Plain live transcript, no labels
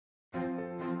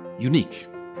Unique.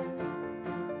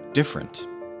 Different.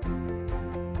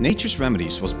 Nature's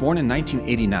Remedies was born in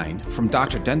 1989 from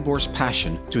Dr. Denbour's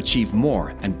passion to achieve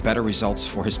more and better results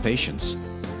for his patients,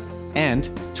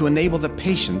 and to enable the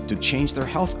patient to change their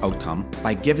health outcome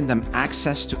by giving them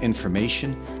access to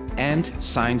information and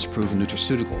science-proven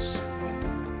nutraceuticals.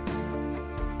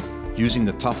 Using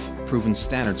the tough, proven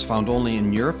standards found only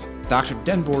in Europe, Dr.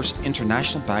 Denbour's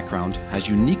international background has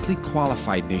uniquely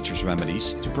qualified Nature's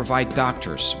Remedies to provide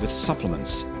doctors with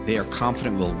supplements they are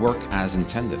confident will work as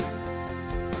intended,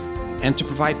 and to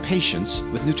provide patients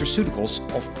with nutraceuticals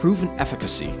of proven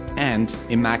efficacy and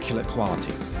immaculate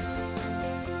quality.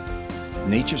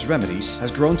 Nature's Remedies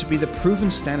has grown to be the proven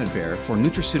standard bearer for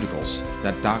nutraceuticals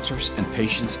that doctors and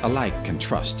patients alike can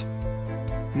trust,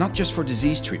 not just for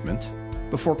disease treatment,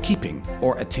 but for keeping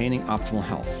or attaining optimal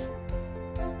health.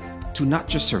 To not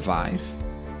just survive,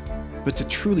 but to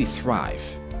truly thrive.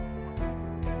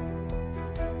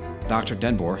 Dr.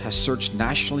 Denbour has searched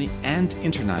nationally and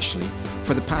internationally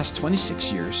for the past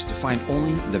 26 years to find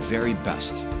only the very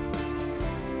best.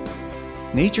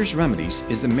 Nature's Remedies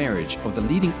is the marriage of the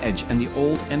leading edge and the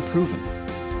old and proven.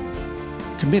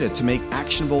 Committed to make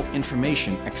actionable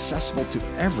information accessible to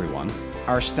everyone,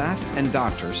 our staff and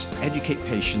doctors educate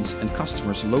patients and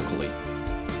customers locally.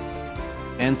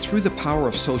 And through the power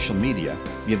of social media,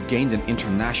 we have gained an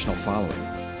international following.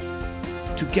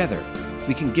 Together,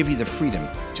 we can give you the freedom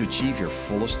to achieve your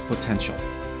fullest potential.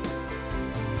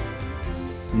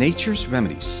 Nature's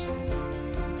Remedies.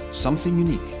 Something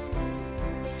unique.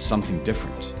 Something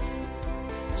different.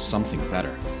 Something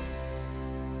better.